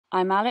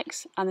I'm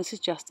Alex and this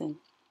is Justin,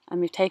 and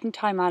we've taken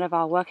time out of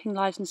our working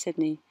lives in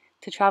Sydney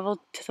to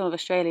travel to some of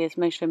Australia's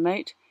most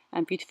remote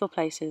and beautiful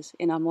places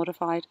in our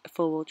modified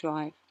four-wheel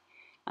drive,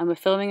 and we're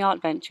filming our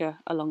adventure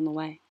along the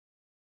way.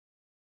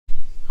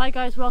 Hi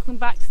guys, welcome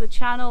back to the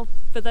channel.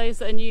 For those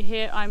that are new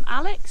here, I'm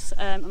Alex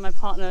and my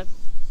partner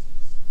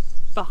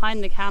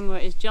behind the camera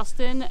is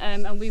Justin,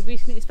 and we've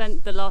recently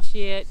spent the last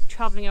year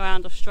travelling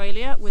around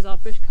Australia with our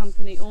Bush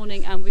Company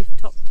awning and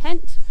rooftop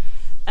tent,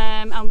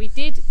 and we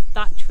did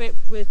that trip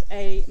with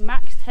a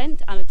Max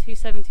tent and a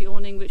 270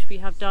 awning, which we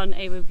have done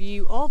a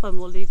review of and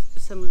we'll leave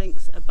some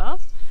links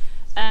above.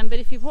 But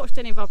if you've watched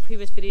any of our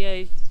previous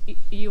videos,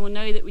 you will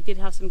know that we did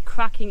have some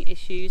cracking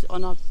issues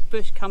on our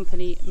Bush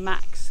Company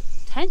Max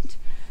tent,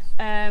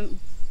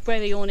 where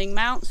the awning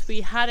mounts.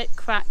 We had it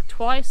cracked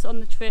twice on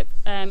the trip,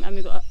 and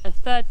we got a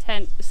third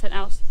tent sent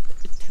out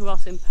to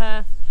us in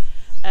Perth,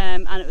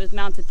 and it was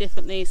mounted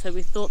differently, so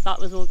we thought that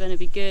was all going to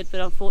be good, but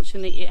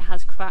unfortunately it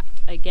has cracked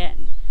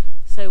again.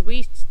 So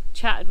we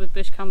chatted with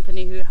Bush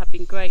Company, who have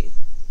been great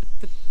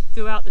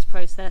throughout this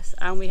process,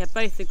 and we have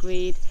both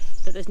agreed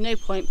that there's no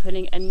point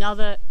putting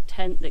another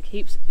tent that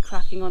keeps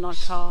cracking on our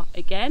car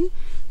again.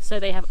 So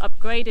they have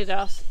upgraded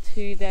us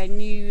to their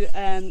new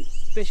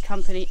Bush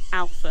Company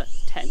Alpha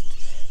tent.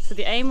 So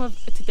the aim of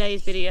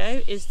today's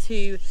video is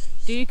to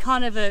do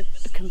kind of a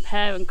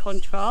compare and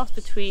contrast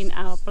between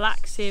our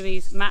Black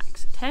Series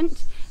Max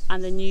tent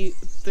and the new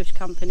Bush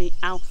Company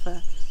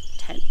Alpha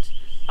tent.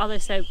 As I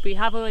said, we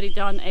have already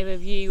done a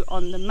review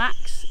on the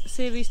Max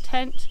Series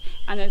tent,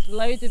 and there's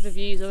loads of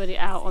reviews already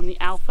out on the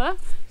Alpha.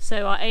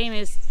 So our aim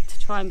is to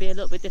try and be a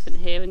little bit different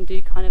here and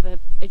do kind of a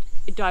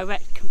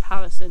direct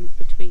comparison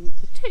between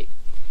the two.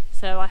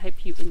 So I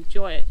hope you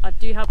enjoy it. I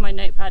do have my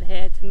notepad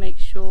here to make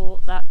sure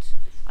that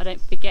I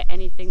don't forget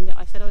anything that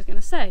I said I was going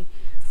to say.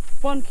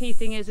 One key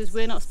thing is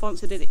we're not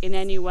sponsored in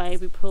any way.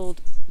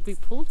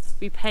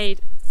 We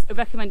paid a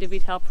recommended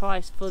retail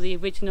price for the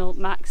original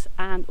Max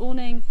and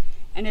awning,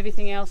 and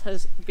everything else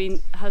has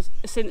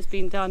since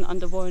been done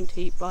under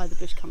warranty by the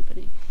Bush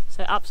Company.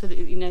 So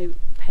absolutely no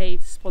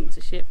paid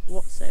sponsorship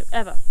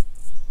whatsoever.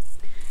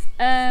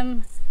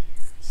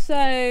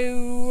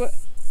 So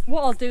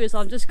what I'll do is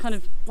I'll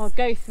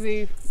go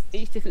through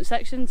each different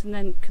sections and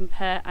then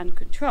compare and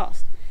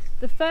contrast.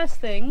 The first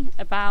thing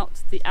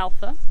about the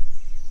Alpha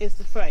is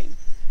the frame.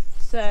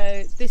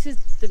 So this is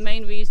the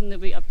main reason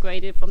that we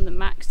upgraded from the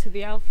Max to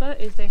the Alpha,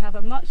 is they have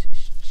a much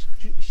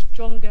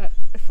stronger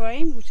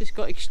frame, which has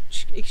got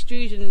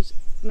extrusions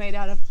made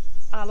out of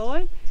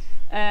alloy.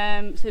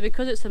 So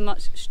because it's a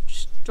much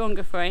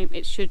stronger frame,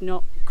 it should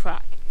not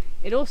crack.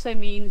 It also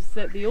means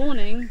that the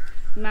awning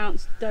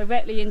mounts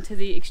directly into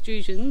the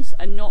extrusions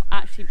and not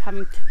actually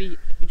having to be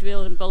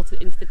drilled and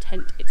bolted into the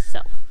tent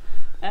itself,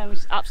 which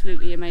is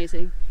absolutely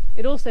amazing.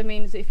 It also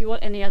means that if you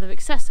want any other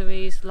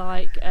accessories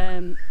like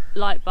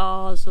light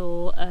bars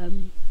or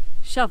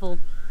shovel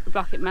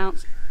bracket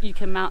mounts, you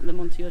can mount them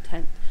onto your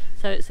tent.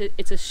 So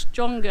it's a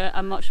stronger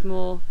and much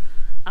more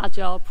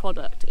agile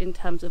product in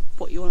terms of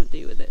what you want to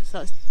do with it.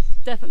 So it's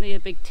definitely a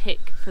big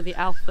tick for the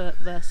Alpha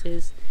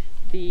versus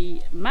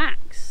the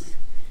Max.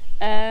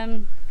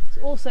 It's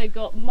also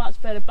got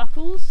much better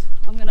buckles.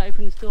 I'm going to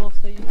open this door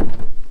so you can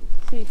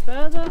see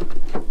further.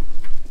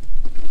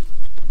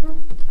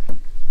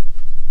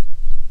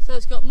 So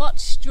it's got much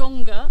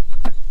stronger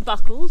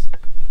buckles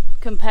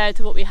compared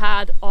to what we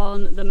had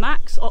on the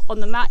Max. On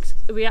the Max,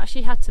 we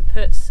actually had to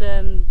put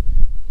some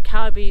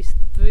carabiners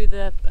through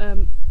the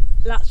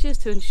latches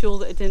to ensure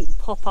that it didn't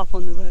pop up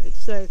on the road.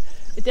 So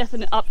a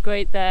definite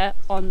upgrade there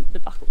on the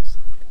buckles.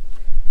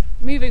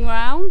 Moving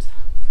around,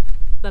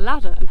 the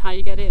ladder and how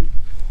you get in.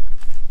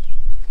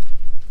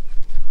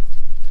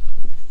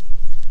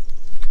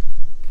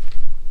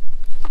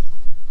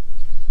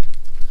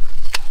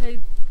 So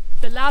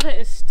the ladder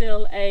is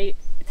still a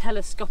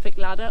telescopic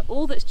ladder.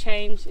 All that's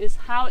changed is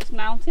how it's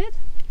mounted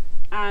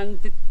and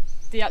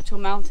the actual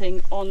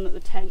mounting on the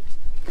tent.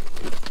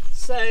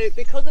 So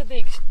because of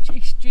the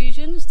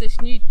extrusions,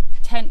 this new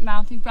tent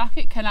mounting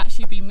bracket can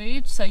actually be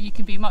moved, so you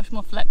can be much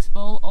more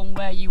flexible on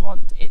where you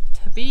want it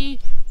to be.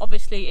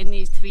 Obviously it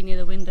needs to be near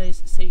the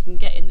windows so you can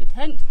get in the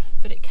tent,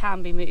 but it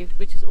can be moved,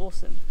 which is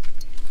awesome.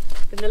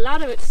 And the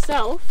ladder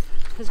itself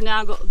has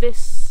now got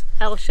this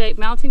L-shaped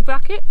mounting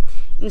bracket,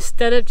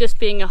 instead of just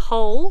being a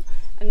hole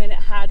and then it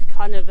had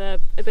kind of a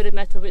bit of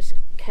metal which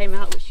came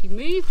out, which you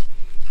moved.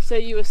 So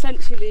you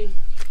essentially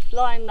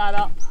line that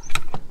up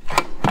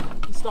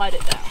and slide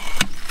it down.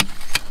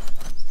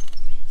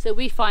 So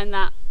we find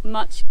that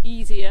much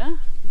easier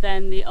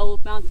than the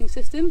old mounting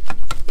system.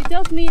 It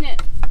does mean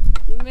it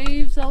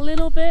moves a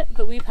little bit,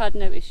 but we've had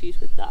no issues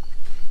with that.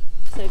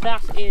 So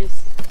that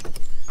is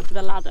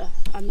the ladder,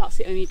 and that's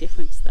the only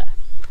difference there.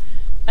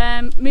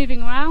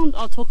 Moving around,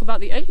 I'll talk about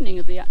the opening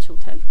of the actual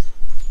tent.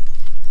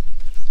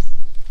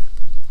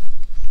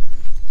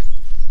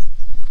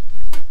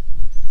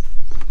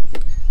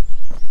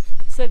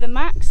 So the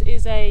Max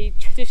is a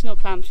traditional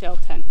clamshell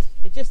tent.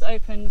 It just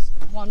opens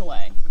one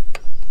way.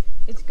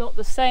 It's got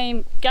the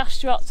same gas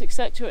struts,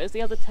 etc. as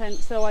the other tent,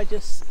 so I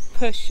just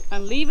push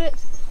and leave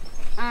it,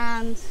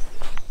 and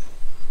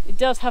It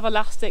does have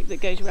elastic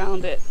that goes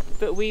around it,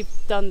 but we've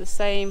done the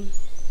same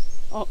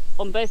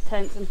on both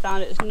tents and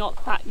found it is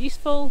not that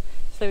useful,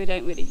 so we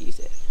don't really use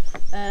it.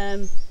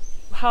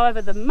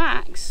 However, the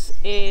Max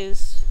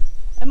is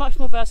a much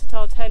more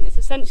versatile tent. It's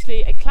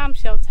essentially a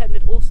clamshell tent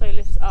that also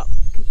lifts up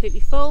completely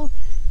full,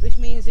 which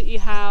means that you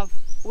have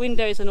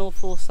windows on all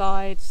four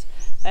sides.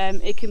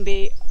 It can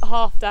be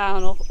half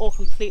down or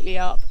completely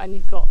up, and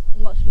you've got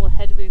much more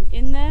headroom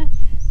in there.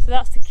 So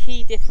that's the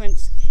key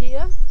difference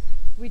here.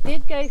 We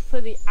did go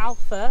for the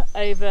Alpha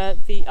over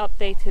the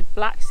updated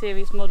Black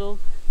Series model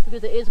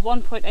because it is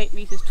 1.8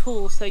 meters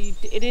tall, so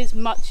it is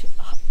much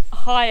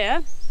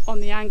higher on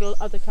the angle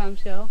of the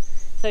clamshell.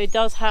 So it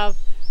does have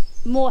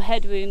more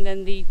headroom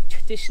than the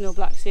traditional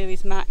Black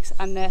Series Max,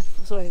 and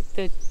therefore,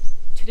 the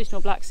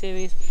traditional Black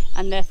Series,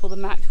 and therefore the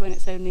Max when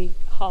it's only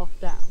half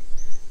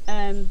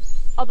down.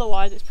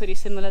 Otherwise, it's pretty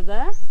similar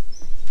there.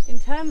 In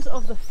terms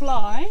of the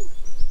fly,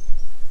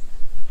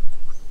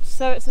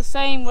 so it's the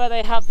same where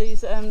they have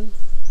these,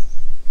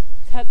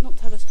 not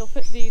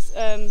telescopic, these,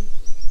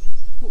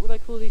 what would I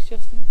call these,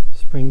 Justin?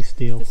 Spring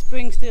steel. The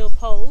spring steel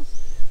poles.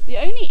 The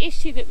only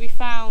issue that we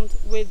found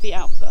with the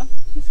Alpha,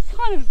 it's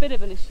kind of a bit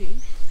of an issue,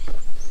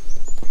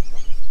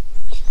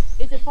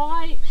 is if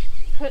I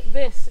put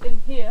this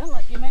in here,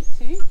 like you meant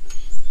to,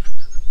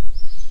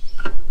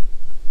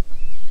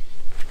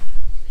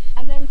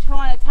 and then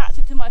try and attach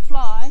it to my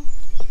fly,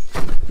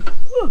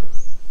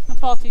 I'm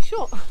far too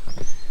short.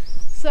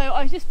 So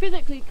I just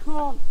physically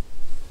can't,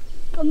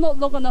 I'm not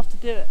long enough to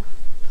do it.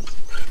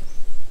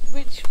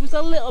 Which was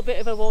a little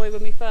bit of a worry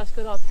when we first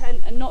got our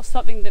tent, and not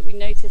something that we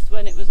noticed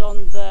when it was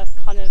on the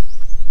kind of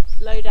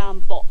low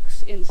down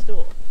box in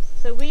store.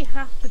 So we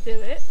have to do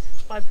it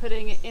by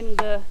putting it in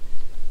the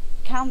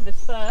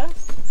canvas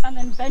first and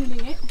then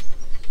bending it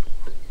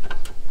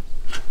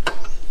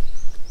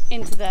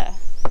into there.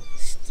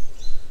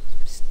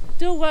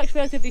 Still works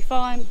relatively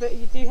fine, but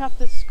you do have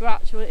to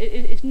scratch, or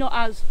it's not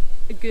as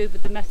good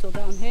with the metal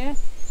down here,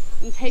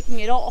 and taking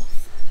it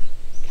off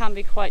can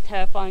be quite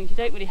terrifying. You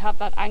don't really have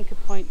that anchor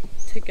point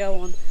to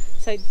go on.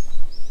 So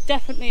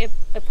definitely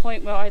a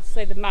point where I'd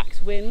say the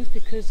Max wins,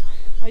 because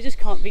I just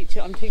can't reach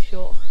it, I'm too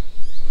short.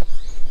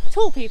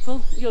 Tall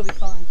people, you'll be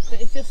fine,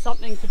 but it's just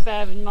something to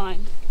bear in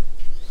mind.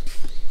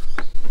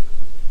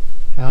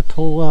 How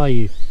tall are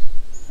you?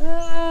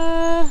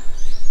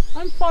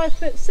 I'm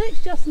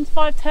 5'6", Justin's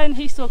 5'10",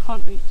 he still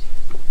can't reach.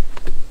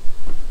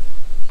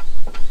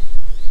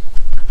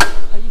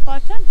 Are you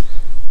 5'10"?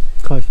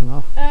 Close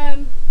enough.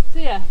 So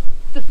yeah,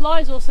 the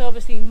fly is also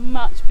obviously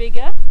much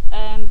bigger,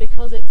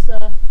 because it's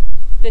the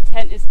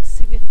tent is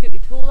significantly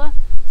taller.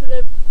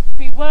 So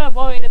we were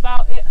worried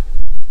about it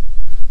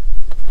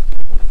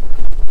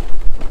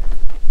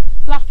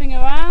flapping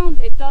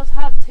around. It does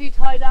have 2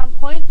 tie down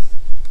points,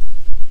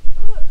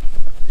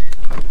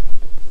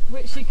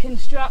 which you can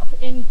strap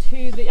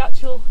into the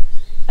actual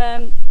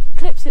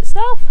clips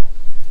itself,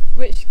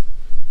 which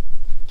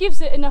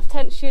gives it enough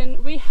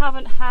tension. We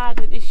haven't had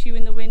an issue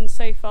in the wind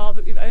so far,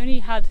 but we've only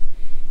had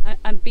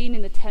and been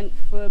in the tent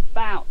for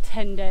about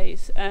 10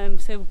 days,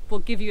 so we'll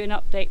give you an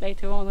update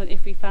later on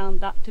if we found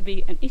that to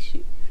be an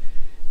issue.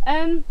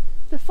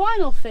 The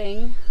final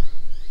thing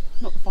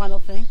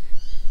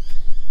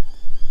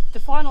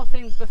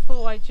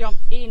before I jump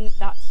in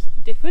that's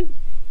different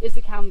is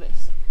the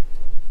canvas.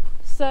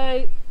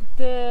 So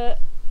the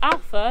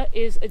Alpha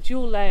is a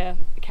dual layer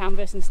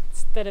canvas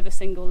instead of a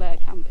single layer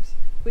canvas,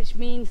 which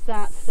means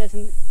that there's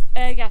an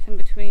air gap in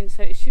between,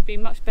 so it should be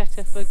much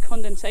better for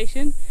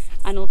condensation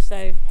and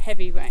also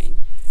heavy rain.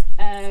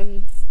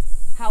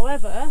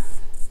 However,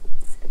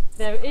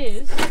 there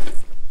is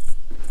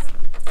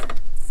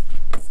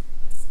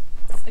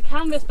a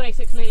canvas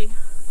basically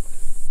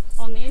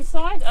on the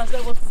inside, as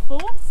there was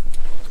before.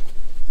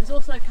 There's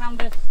also a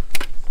canvas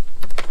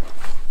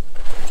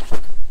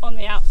on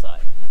the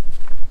outside,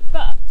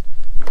 but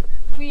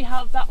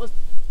that was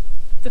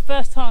the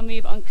first time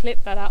we've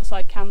unclipped that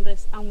outside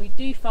canvas, and we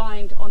do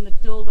find on the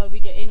door where we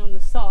get in on the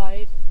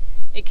side,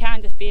 it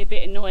can just be a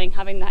bit annoying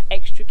having that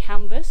extra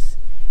canvas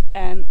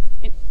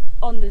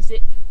on the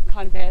zip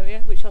kind of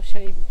area, which I'll show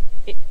you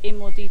in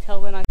more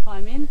detail when I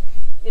climb in.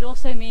 It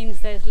also means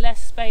there's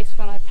less space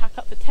when I pack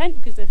up the tent,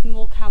 because there's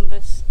more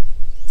canvas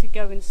to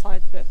go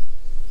inside the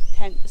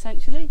tent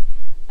essentially.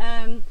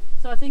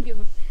 So I think it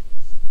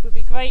would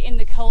be great in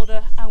the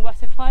colder and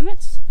wetter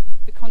climates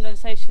for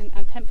condensation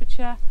and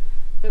temperature,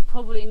 but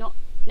probably not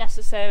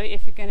necessary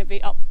if you're going to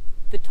be up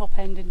the top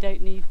end and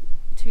don't need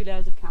 2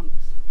 layers of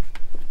canvas.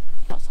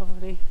 That's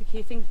probably the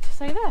key thing to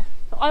say there.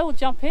 But I will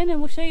jump in and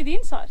we'll show you the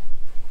inside.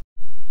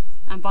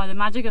 And by the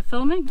magic of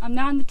filming, I'm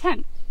now in the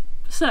tent.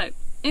 So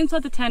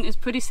inside the tent is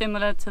pretty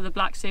similar to the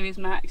Black Series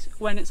Max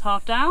when it's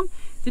half down.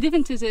 The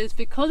difference is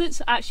because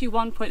it's actually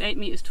 1.8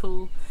 meters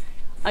tall,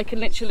 I can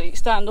literally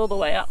stand all the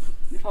way up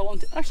if I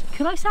want to. Actually,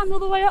 can I stand all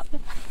the way up?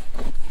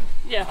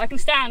 Yeah, I can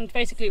stand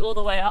basically all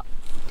the way up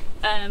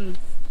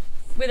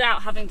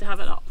without having to have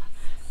it up.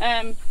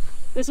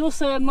 There's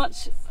also a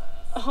much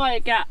higher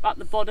gap at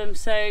the bottom,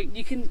 so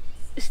you can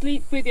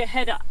sleep with your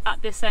head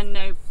at this end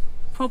no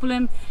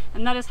problem,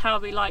 and that is how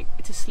we like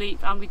to sleep.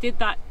 And we did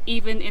that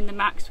even in the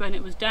Max when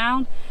it was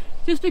down,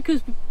 just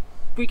because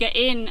we get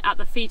in at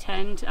the feet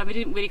end and we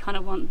didn't really kind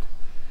of want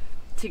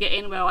to get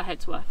in where our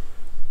heads were,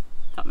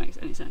 if that makes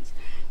any sense.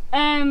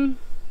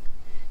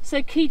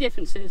 So key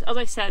differences, as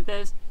I said,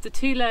 there's the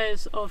 2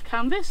 layers of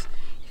canvas.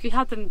 If you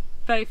had them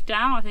both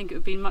down, I think it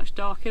would be much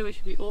darker, which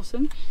would be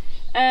awesome.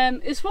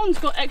 This one's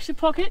got extra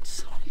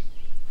pockets,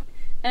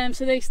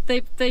 so they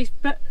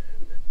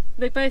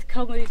both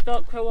come with these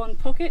Velcro on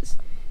pockets,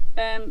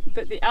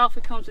 but the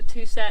Alpha comes with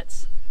 2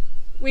 sets.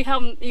 We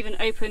haven't even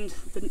opened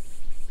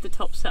the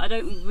top set. I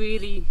don't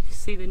really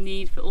see the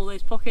need for all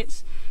those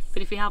pockets,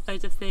 but if you have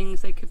loads of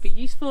things, they could be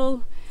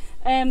useful.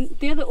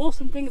 The other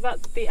awesome thing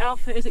about the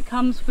Alpha is it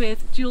comes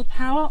with dual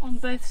power on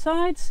both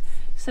sides.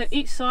 So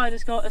each side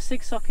has got a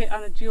 6 socket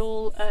and a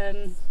dual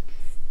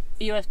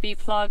USB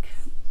plug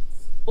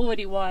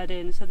already wired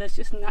in. So there's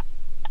just an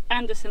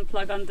Anderson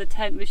plug under the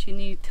tent which you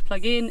need to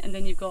plug in, and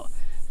then you've got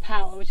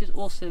power, which is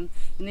awesome.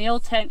 In the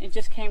old tent it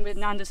just came with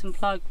an Anderson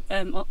plug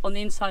on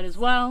the inside as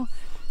well,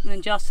 and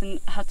then Justin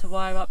had to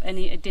wire up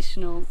any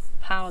additional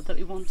power that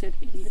we wanted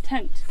in the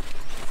tent.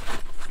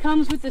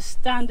 Comes with the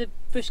standard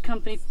Bush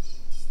Company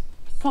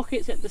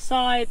pockets at the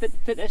side, but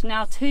there's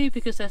now 2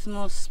 because there's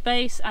more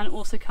space, and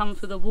also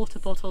comes with a water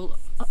bottle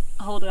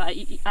holder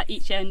at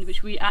each end,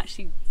 which we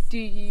actually do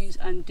use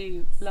and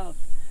do love.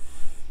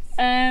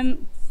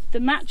 The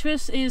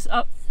mattress is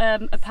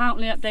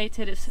apparently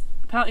updated. It's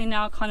apparently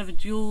now kind of a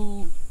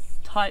dual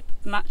type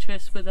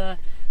mattress with a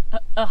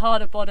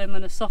harder bottom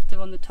and a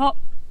softer on the top.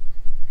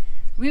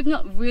 We've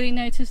not really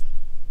noticed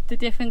the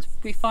difference.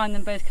 We find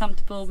them both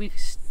comfortable. We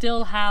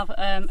still have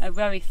a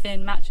very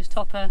thin mattress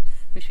topper,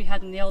 which we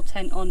had in the old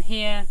tent, on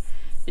here,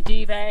 a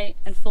duvet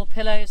and 4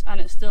 pillows,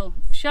 and it still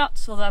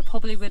shuts, although I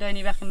probably would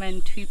only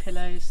recommend 2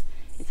 pillows.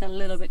 It's a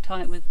little bit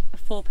tight with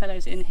 4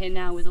 pillows in here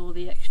now with all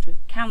the extra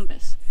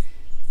canvas.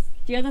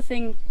 The other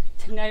thing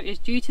to note is,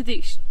 due to the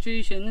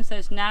extrusions,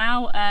 there's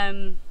now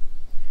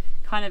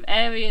kind of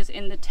areas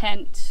in the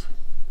tent.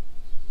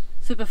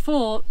 So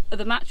before,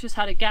 the mattress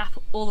had a gap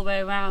all the way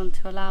around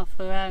to allow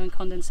for air and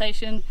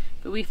condensation,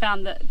 but we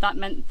found that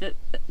meant that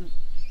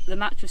the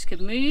mattress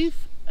could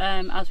move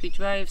as we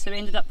drove, so we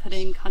ended up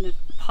putting kind of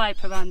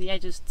pipe around the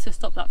edges to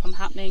stop that from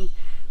happening.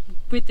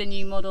 With the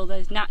new model,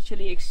 there's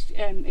naturally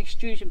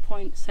extrusion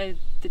points, so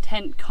the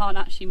tent can't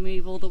actually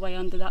move all the way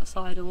under that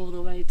side or all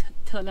the way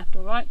to the left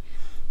or right,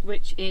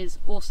 which is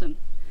awesome.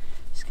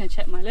 Just going to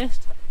check my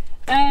list.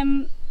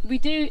 We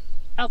do,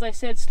 as I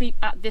said, sleep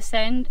at this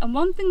end, and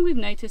one thing we've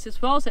noticed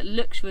as well is it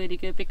looks really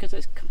good because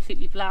it's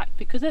completely black,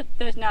 because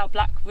there's now a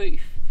black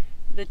roof.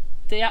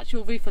 The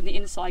actual roof on the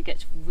inside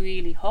gets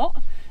really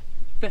hot.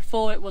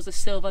 Before it was a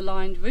silver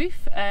lined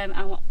roof, and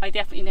I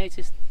definitely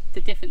noticed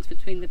the difference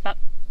between the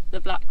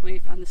black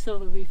roof and the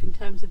silver roof in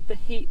terms of the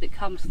heat that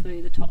comes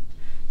through the top.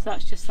 So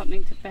that's just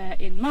something to bear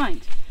in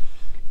mind.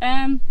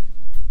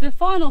 The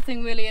final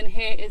thing really in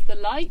here is the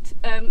light.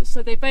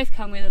 So they both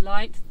come with a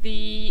light.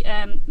 The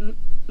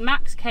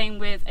Max came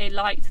with a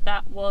light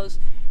that was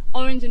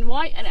orange and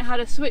white, and it had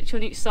a switch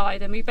on each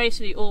side, and we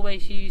basically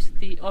always use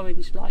the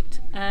orange light.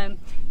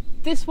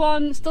 This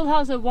one still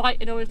has a white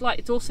and orange light.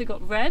 It's also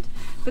got red,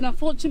 but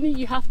unfortunately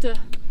you have to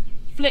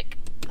flick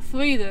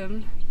through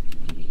them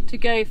to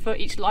go for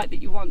each light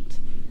that you want,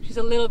 which is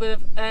a little bit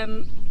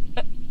of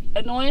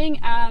annoying.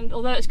 And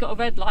although it's got a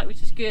red light,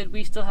 which is good,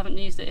 we still haven't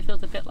used it. It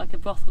feels a bit like a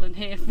brothel in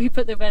here if we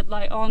put the red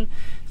light on.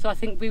 So I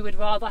think we would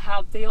rather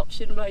have the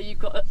option where you've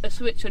got a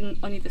switch on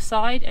either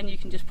side and you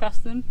can just press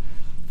them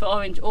for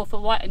orange or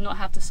for white and not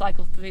have to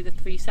cycle through the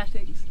 3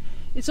 settings.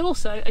 It's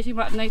also, as you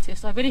might have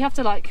noticed, I really have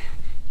to like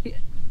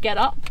get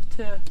up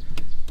to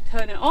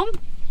turn it on,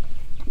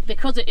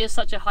 because it is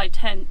such a high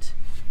tent.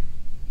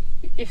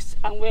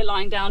 And we're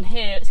lying down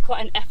here, it's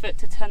quite an effort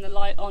to turn the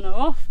light on or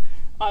off.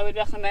 I would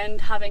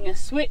recommend having a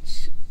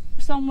switch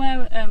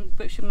somewhere,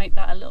 which should make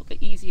that a little bit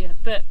easier,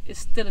 but it's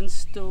still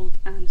installed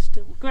and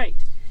still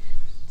great.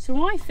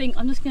 So I think,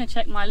 I'm just going to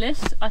check my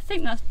list, I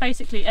think that's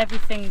basically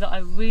everything that I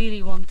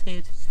really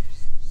wanted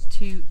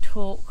to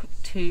talk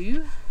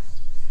to.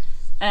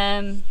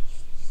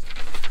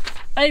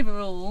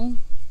 Overall,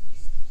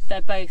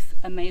 they're both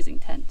amazing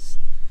tents.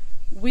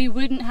 We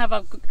wouldn't have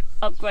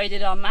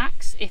upgraded our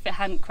Max if it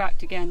hadn't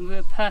cracked again. We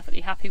were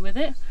perfectly happy with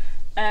it.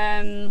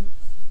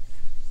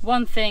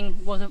 One thing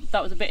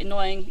that was a bit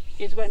annoying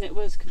is when it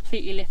was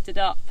completely lifted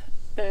up,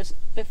 there's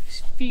a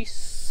few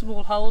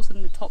small holes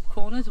in the top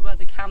corners where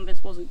the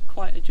canvas wasn't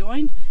quite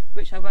adjoined,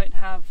 which I won't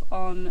have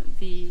on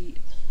the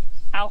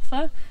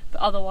Alpha, but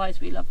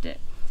otherwise we loved it.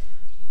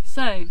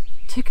 So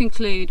to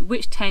conclude,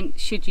 which tent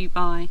should you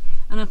buy?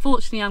 And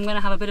unfortunately I'm going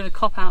to have a bit of a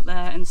cop out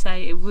there and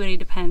say it really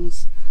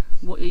depends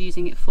what you're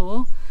using it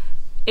for.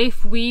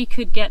 If we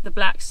could get the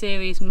Black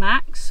Series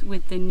Max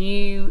with the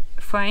new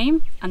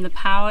frame and the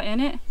power in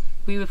it,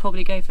 we would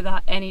probably go for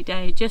that any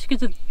day, just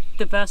because of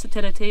the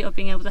versatility of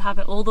being able to have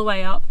it all the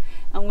way up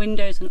and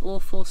windows on all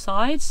 4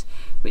 sides,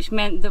 which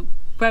meant that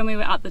when we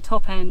were at the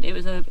top end it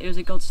was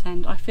a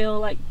godsend. I feel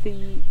like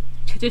the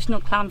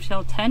traditional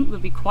clamshell tent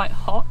would be quite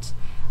hot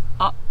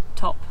up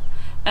top.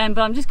 But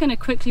I'm just going to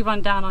quickly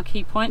run down our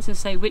key points and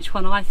say which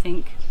one I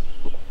think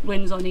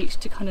wins on each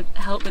to kind of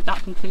help with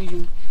that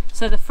conclusion.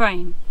 So the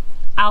frame,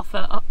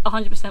 Alpha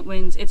 100%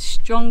 wins. It's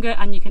stronger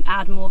and you can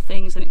add more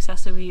things and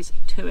accessories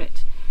to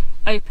it.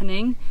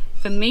 Opening,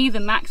 for me the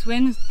Max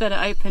wins, that it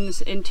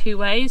opens in two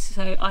ways,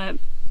 so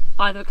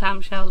either a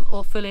clamshell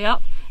or fully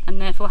up, and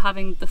therefore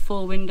having the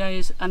 4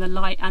 windows and the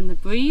light and the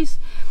breeze.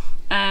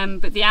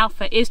 But the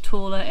Alpha is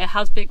taller, it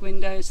has big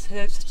windows,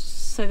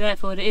 so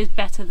therefore it is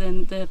better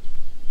than the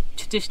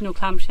traditional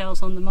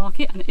clamshells on the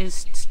market, and it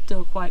is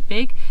still quite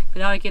big,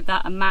 but I would give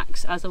that a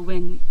Max as a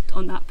win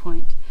on that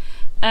point.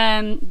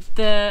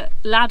 The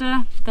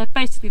ladder, they're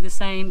basically the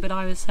same, but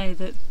I would say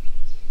that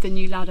the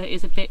new ladder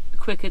is a bit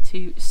quicker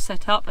to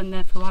set up, and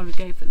therefore I would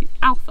go for the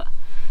Alpha.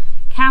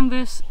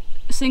 Canvas,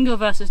 single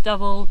versus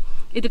double,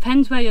 it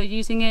depends where you're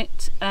using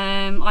it.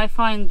 I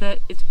find that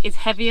it's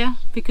heavier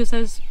because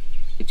there's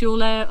a dual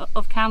layer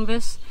of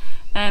canvas,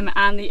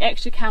 and the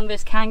extra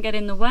canvas can get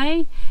in the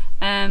way,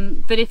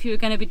 but if you're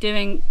going to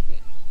be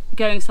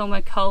going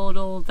somewhere cold,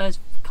 or there's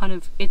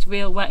it's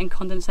real wet and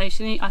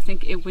condensation-y, I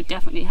think it would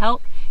definitely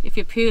help. If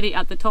you're purely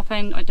at the top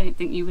end, I don't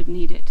think you would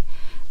need it.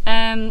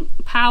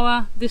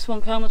 Power, this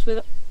one comes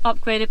with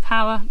upgraded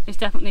power, it's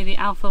definitely the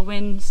Alpha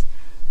wins.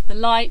 The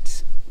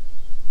light,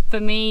 for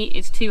me,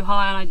 it's too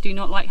high and I do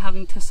not like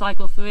having to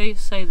cycle through,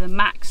 so the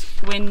Max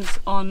wins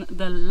on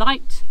the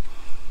light.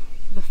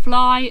 The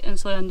fly, and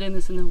sorry I'm doing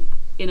this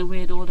in a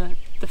weird order,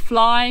 the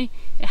fly,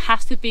 it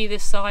has to be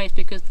this size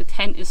because the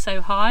tent is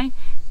so high,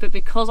 but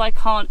because I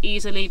can't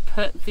easily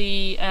put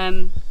the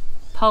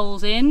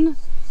poles in,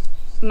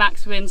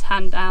 Max wins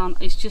hand down.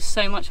 It's just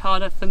so much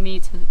harder for me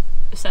to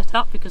set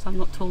up because I'm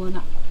not tall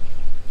enough.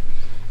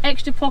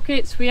 Extra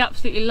pockets, we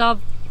absolutely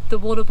love the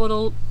water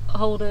bottle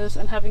holders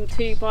and having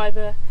 2 by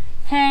the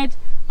head.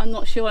 I'm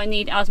not sure I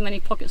need as many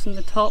pockets on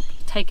the top,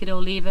 take it or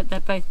leave it, they're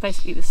both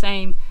basically the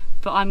same,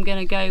 but I'm going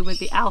to go with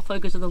the Alpha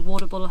because of the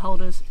water bottle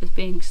holders as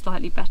being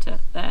slightly better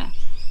there.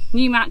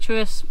 New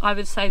mattress, I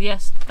would say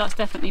yes, that's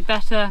definitely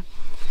better.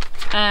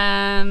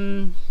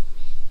 And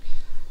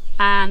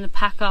the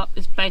pack up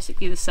is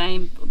basically the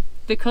same.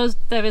 Because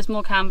there is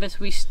more canvas,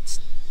 we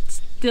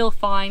still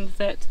find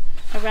that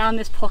around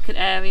this pocket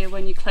area,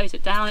 when you close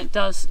it down, it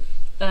does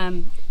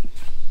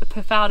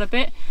puff out a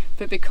bit,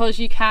 but because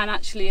you can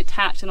actually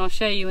attach, and I'll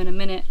show you in a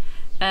minute,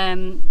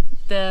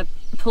 the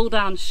pull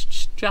down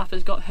strap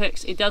has got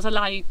hooks, it does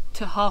allow you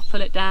to half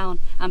pull it down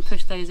and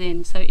push those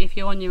in, so if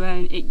you're on your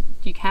own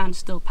you can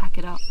still pack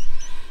it up.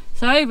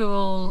 So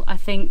overall, I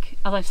think,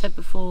 as I've said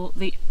before,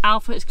 the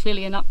Alpha is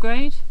clearly an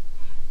upgrade,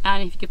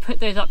 and if you could put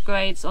those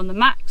upgrades on the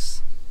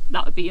Max,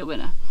 that would be your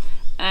winner.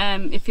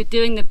 If you're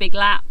doing the big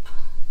lap,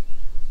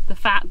 the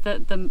fact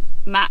that the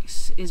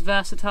Max is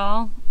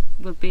versatile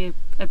would be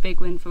a big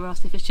win for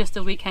us. If it's just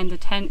a weekender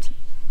tent,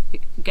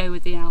 go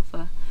with the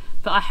Alpha.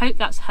 But I hope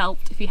that's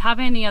helped. If you have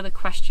any other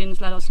questions,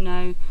 let us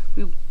know.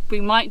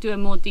 We might do a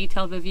more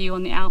detailed review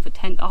on the Alpha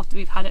tent after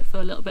we've had it for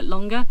a little bit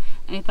longer,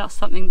 and if that's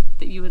something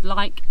that you would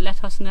like,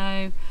 let us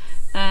know.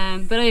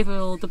 But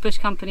overall, the Bush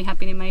Company have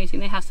been amazing.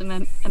 They have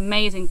some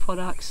amazing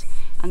products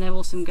and they're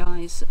awesome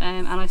guys,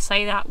 and I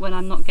say that when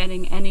I'm not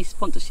getting any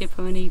sponsorship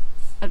or any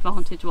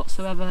advantage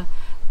whatsoever.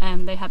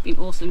 They have been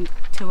awesome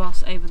to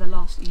us over the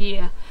last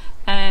year,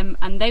 and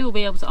they will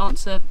be able to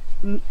answer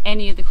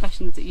any of the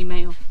questions that you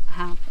may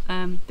have.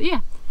 But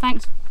yeah,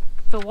 thanks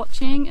for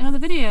watching another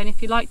video, and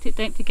if you liked it,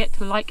 don't forget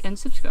to like and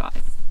subscribe.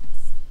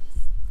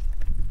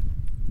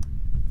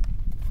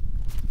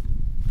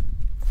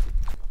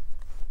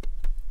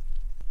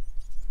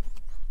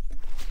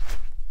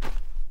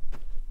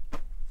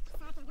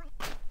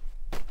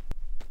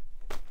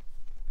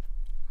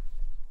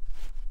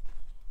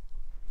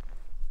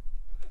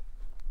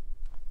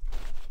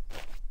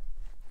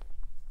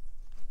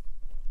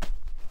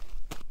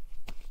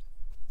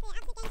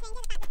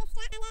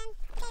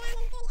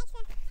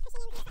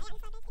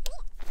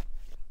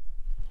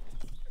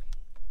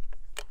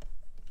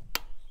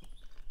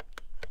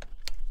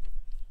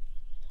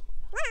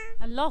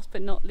 And last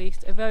but not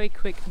least, a very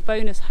quick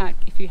bonus hack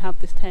if you have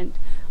this tent.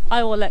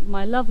 I will let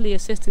my lovely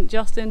assistant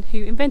Justin, who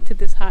invented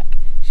this hack,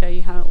 show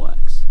you how it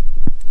works.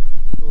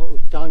 What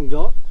we've we've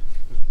got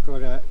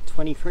a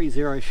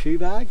 23-0 shoe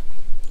bag.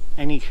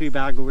 Any shoe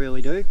bag will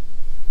really do.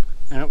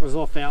 And it was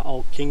off our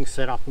old King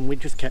setup, and we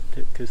just kept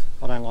it because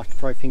I don't like to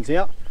throw things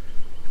out.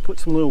 Put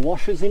some little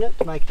washers in it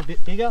to make it a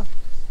bit bigger.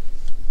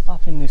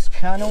 Up in this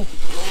channel,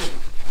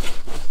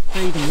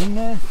 feed them in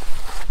there.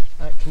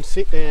 It can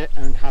sit there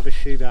and have a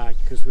shoe bag,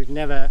 because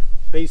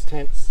these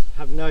tents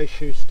have no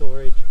shoe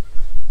storage,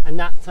 and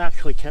that's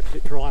actually kept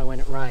it dry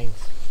when it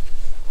rains.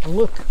 And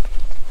look,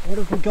 what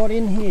have we got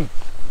in here?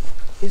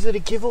 Is it a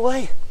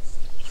giveaway?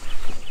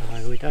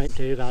 No, we don't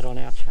do that on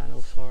our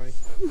channel, sorry.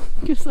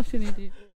 You're such an idiot.